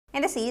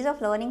In the series of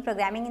learning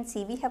programming in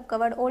C, we have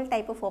covered all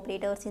type of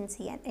operators in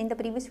C, and in the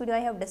previous video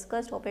I have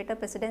discussed operator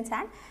precedence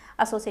and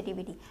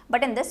associativity.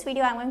 But in this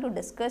video I am going to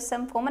discuss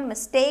some common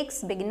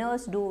mistakes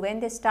beginners do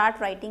when they start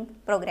writing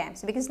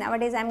programs, because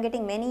nowadays I am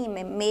getting many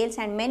mails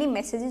and many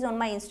messages on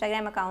my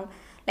Instagram account,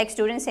 like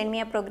students send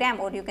me a program,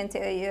 or you can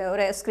say or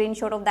a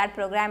screenshot of that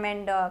program,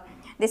 and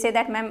they say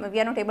that ma'am, we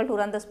are not able to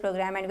run this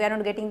program and we are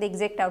not getting the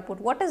exact output.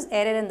 What is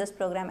error in this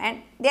program?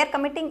 And they are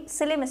committing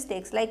silly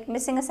mistakes like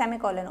missing a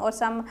semicolon or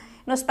some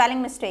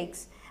spelling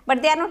mistakes,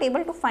 but they are not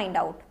able to find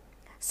out.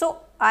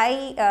 So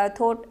I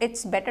thought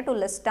it's better to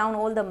list down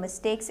all the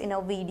mistakes in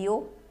a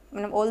video,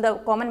 all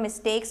the common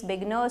mistakes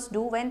beginners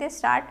do when they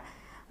start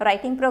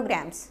writing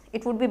programs.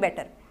 It would be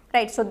better,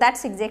 right? So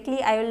that's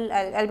exactly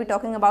I'll be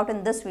talking about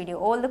in this video,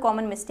 all the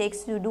common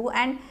mistakes you do,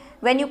 and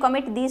when you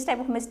commit these type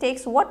of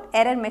mistakes, what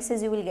error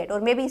message you will get, or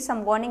maybe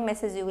some warning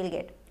message you will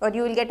get, or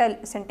you will get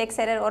a syntax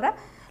error or a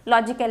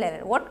logical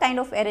error. What kind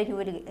of error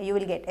you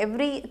will get,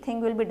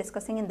 everything we will be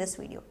discussing in this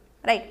video,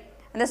 right?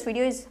 And this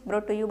video is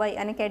brought to you by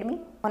Unacademy.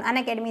 On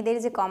Unacademy, there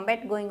is a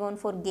combat going on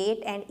for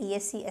GATE and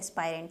ESE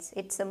aspirants.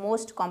 It's the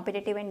most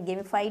competitive and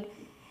gamified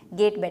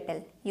GATE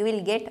battle. You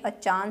will get a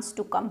chance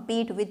to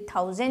compete with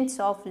thousands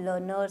of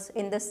learners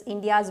in this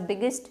India's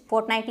biggest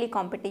fortnightly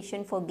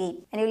competition for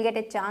GATE, and you will get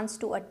a chance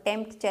to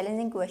attempt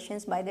challenging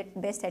questions by the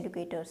best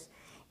educators.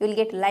 You will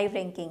get live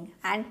ranking,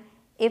 and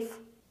if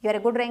you are a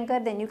good ranker,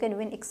 then you can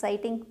win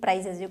exciting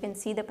prizes. You can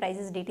see the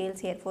prizes details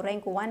here. For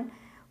rank 1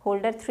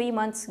 holder, 3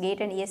 months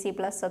GATE and ESE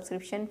plus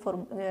subscription.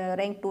 For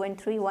rank 2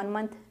 and 3, 1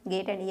 month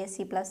GATE and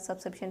ESE plus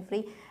subscription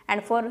free.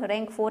 And for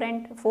rank 4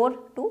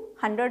 to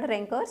 100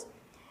 rankers,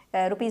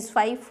 rupees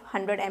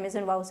 500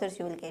 Amazon vouchers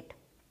you will get.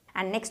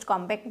 And next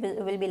combat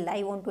will be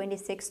live on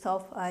 26th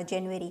of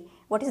January.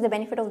 What is the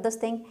benefit of this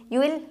thing? You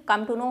will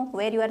come to know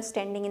where you are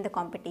standing in the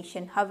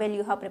competition, how well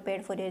you have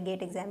prepared for your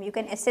GATE exam. You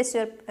can assess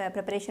your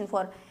preparation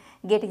for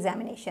GATE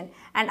examination,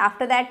 and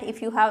after that,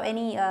 if you have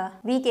any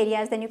weak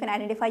areas, then you can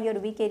identify your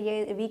weak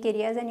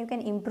areas and you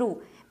can improve,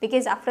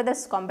 because after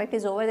this combat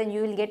is over, then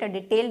you will get a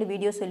detailed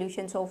video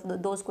solutions of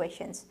those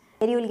questions.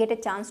 There you will get a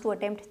chance to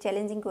attempt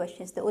challenging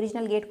questions, the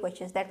original GATE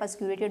questions that was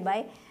curated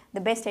by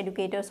the best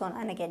educators on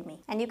Unacademy,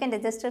 and you can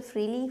register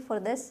freely for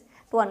this.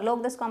 To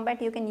unlock this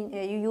combat, you can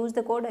you use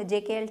the code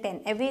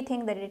JKL10.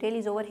 Everything, the detail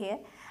is over here,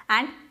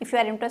 and if you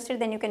are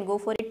interested, then you can go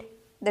for it.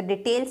 The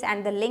details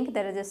and the link,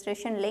 the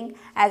registration link,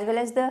 as well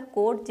as the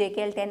code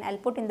JKL10, I'll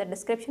put in the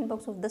description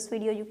box of this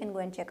video. You can go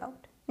and check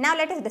out. Now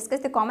let us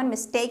discuss the common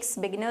mistakes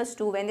beginners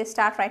do when they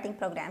start writing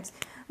programs.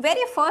 Very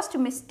first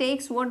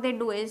mistakes, what they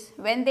do is,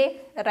 when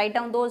they write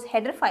down those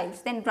header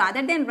files, then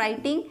rather than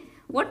writing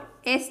what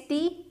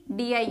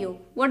stdio,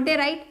 what they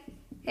write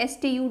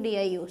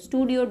studio,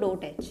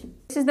 studio.h.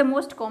 This is the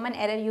most common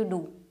error you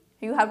do.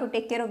 You have to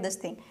take care of this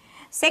thing.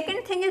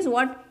 Second thing is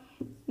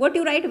what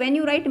you write when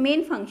you write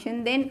main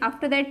function, then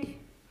after that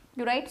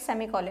you write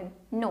semicolon.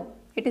 No,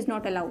 it is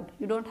not allowed.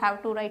 You don't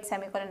have to write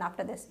semicolon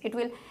after this. It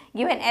will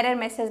give an error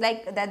message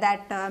like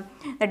that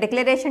the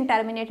declaration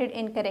terminated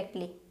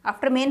incorrectly.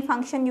 After main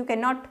function you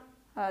cannot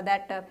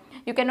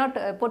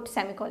put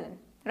semicolon,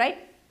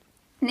 right?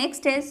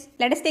 Next is,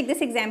 let us take this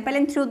example,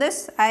 and through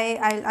this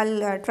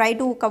I'll try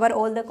to cover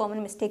all the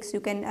common mistakes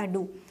you can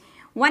do.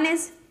 One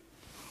is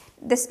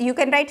this: you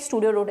can write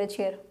studio.h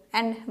here,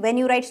 and when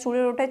you write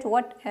studio.h,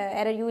 what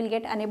error you will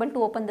get? Unable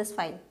to open this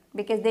file,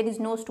 because there is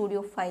no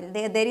studio file.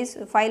 There is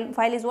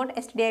file is what?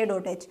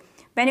 stdio.h.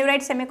 When you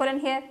write semicolon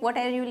here, what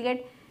error you will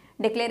get?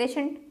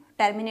 Declaration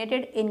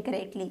terminated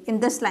incorrectly. In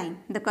this line,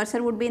 the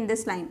cursor would be in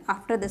this line,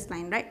 after this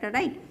line,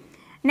 right?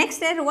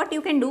 Next error, what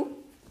you can do?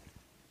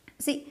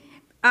 See,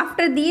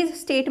 after these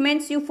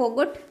statements you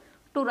forgot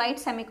to write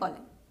semicolon.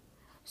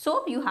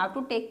 So you have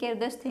to take care of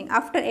this thing.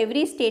 After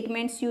every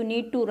statements you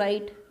need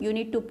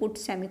to put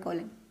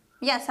semicolon.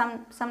 Yeah,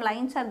 some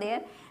lines are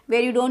there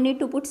where you don't need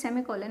to put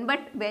semicolon, but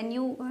when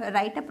you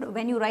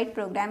write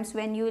programs,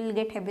 when you will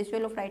get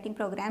habitual of writing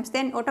programs,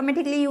 then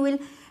automatically you will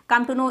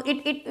come to know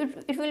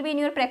it will be in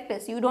your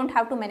practice. You don't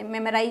have to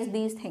memorize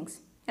these things,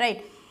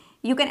 right?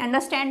 You can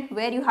understand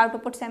where you have to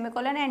put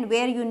semicolon and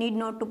where you need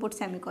not to put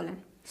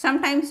semicolon.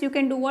 Sometimes you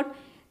can do what?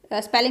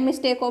 Spelling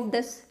mistake of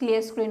this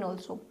clear screen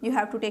also. You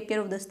have to take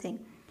care of this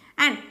thing.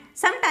 And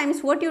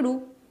sometimes what you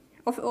do,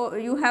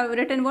 you have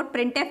written what?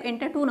 Printf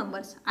enter 2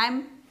 numbers. I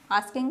am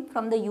asking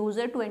from the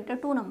user to enter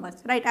 2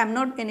 numbers, right? I am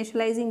not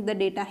initializing the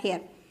data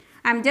here.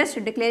 I am just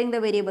declaring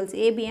the variables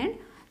a, b and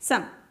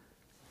sum.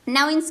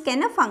 Now in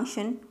scanf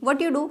function,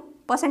 what you do?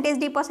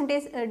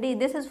 %d,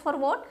 this is for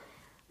what?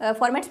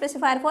 Format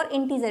specifier for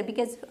integer,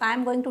 because I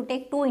am going to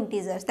take 2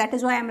 integers. That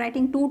is why I am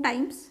writing 2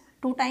 times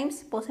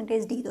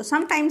 %d. So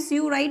sometimes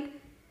you write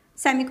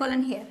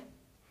semicolon here.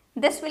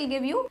 This will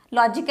give you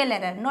logical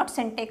error, not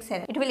syntax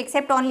error. It will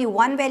accept only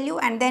one value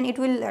and then it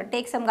will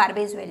take some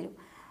garbage value,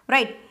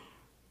 right?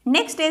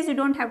 Next is, you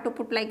don't have to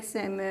put like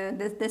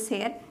this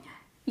here.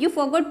 You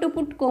forgot to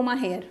put comma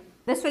here.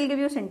 This will give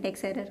you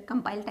syntax error,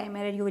 compile time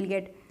error you will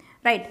get,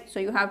 right? So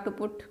you have to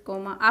put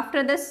comma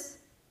after this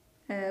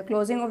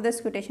closing of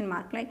this quotation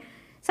mark, like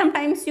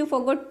Sometimes you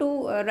forgot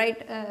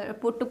to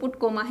put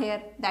comma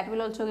here. That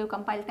will also give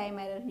compile time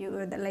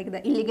error. Like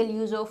the illegal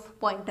use of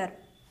pointer,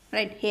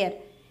 right here.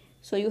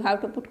 So you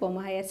have to put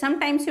comma here.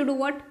 Sometimes you do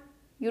what?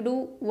 You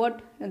do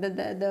what?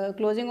 The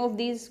closing of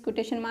these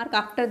quotation mark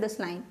after this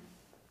line.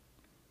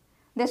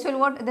 This will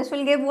what? This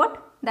will give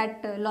what?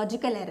 That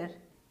logical error.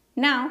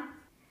 Now,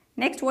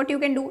 next what you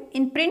can do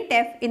in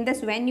printf, in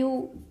this when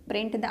you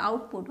print the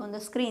output on the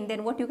screen,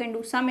 then what you can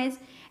do, sum is,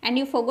 and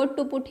you forgot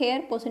to put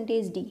here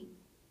 %d,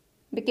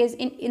 because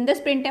in this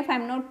printf I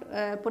am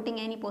not putting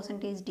any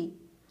 %d.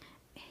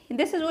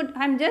 This is what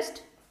I am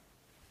just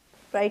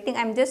writing.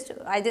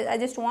 I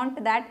just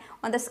want that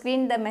on the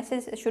screen the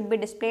message should be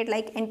displayed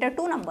like enter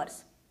 2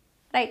 numbers,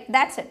 right?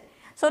 That's it.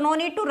 So no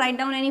need to write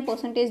down any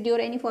 %d or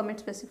any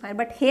format specifier,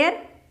 but here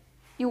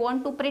you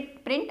want to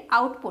print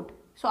output.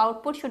 So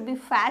output should be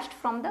fetched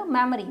from the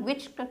memory.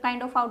 Which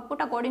kind of output?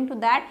 According to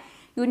that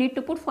you need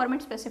to put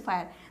format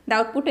specifier. The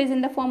output is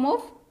in the form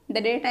of, the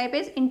data type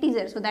is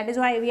integer, so that is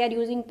why we are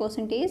using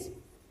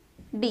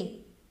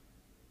 %d.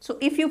 So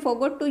if you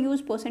forgot to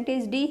use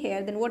 %d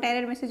here, then what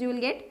error message you will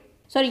get?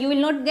 Sorry, you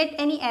will not get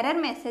any error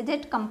message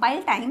at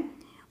compile time.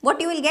 What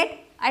you will get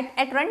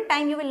at run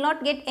time, you will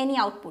not get any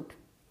output.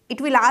 It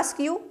will ask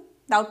you,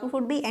 the output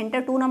would be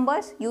enter 2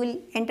 numbers. You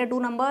will enter 2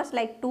 numbers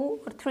like 2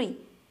 or 3.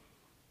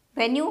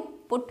 When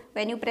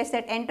you press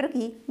that enter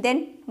key,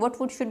 then what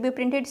should be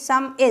printed?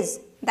 Sum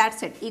is,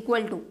 that's it,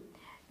 equal to.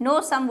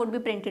 No sum would be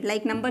printed,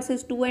 like numbers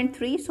is 2 and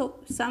 3, so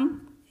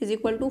sum is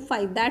equal to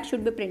 5, that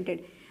should be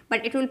printed.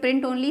 But it will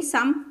print only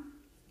sum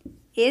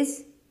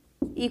is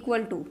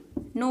equal to,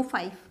 no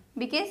 5,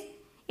 because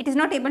it is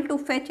not able to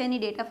fetch any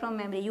data from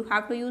memory. You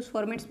have to use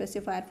format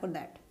specifier for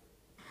that.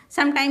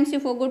 Sometimes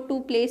you forgot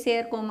to place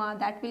here comma,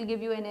 that will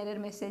give you an error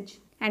message.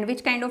 And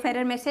which kind of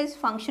error message?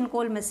 Function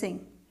call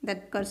missing.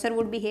 That cursor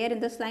would be here in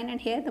this line and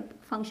here the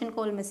function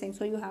call missing,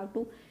 so you have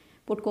to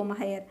put comma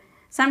here.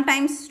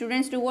 Sometimes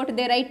students do what?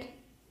 They write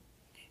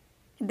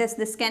this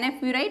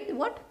scanf, we write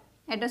what?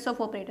 Address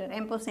of operator,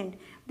 ampersand.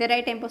 They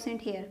write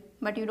ampersand here,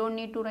 but you don't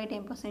need to write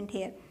ampersand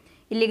here.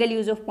 Illegal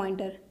use of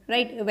pointer,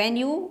 right? When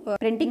you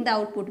printing the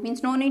output,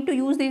 means no need to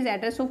use these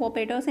address of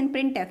operators in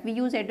printf. We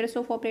use address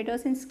of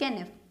operators in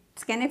scanf.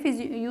 Scanf is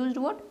used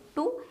what?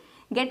 To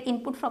get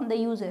input from the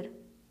user.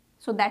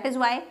 So that is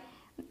why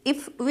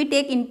if we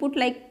take input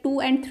like 2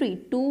 and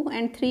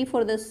 3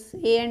 for this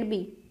A and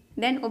B,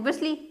 then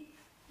obviously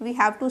we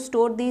have to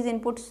store these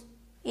inputs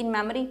in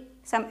memory.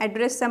 Some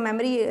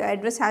memory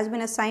address has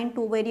been assigned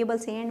to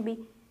variables A and B.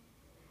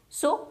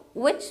 So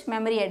which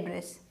memory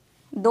address?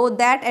 Though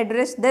that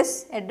address,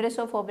 this address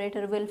of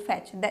operator will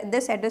fetch.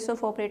 This address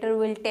of operator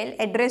will tell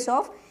address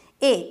of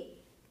A,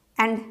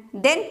 and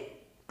then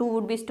 2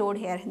 would be stored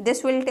here.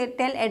 This will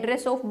tell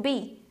address of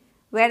B,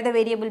 where the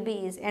variable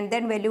B is, and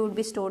then value would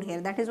be stored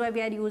here. That is why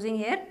we are using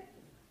here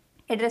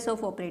address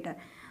of operator,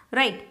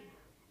 right?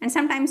 And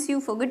sometimes you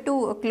forget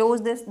to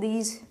close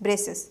these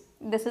braces.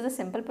 This is a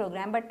simple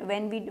program, but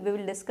when we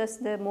will discuss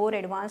the more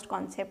advanced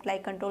concept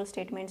like control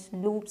statements,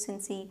 loops in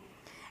C,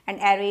 and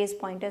arrays,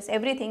 pointers,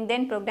 everything,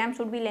 then program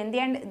should be lengthy,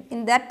 and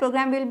in that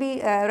program we will be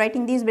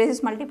writing these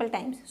braces multiple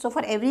times. So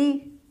for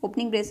every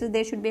opening braces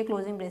there should be a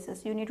closing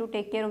braces. You need to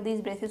take care of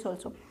these braces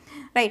also,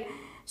 right?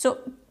 So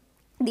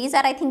these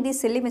are, I think,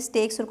 these silly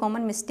mistakes or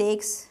common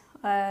mistakes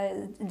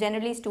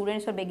generally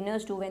students or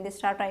beginners do when they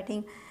start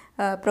writing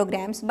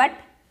programs. But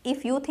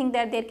if you think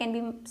that there can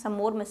be some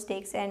more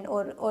mistakes, and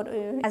or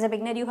as a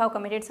beginner you have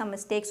committed some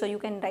mistakes, so you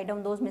can write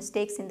down those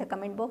mistakes in the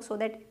comment box so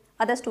that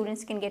other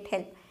students can get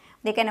help.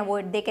 They can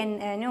avoid, they can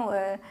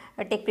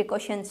take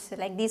precautions,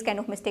 like these kind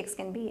of mistakes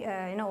can be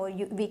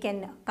we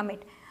can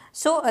commit.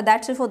 So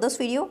that's it for this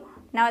video.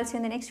 Now I'll see you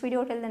in the next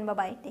video. Till then, bye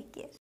bye, take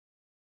care.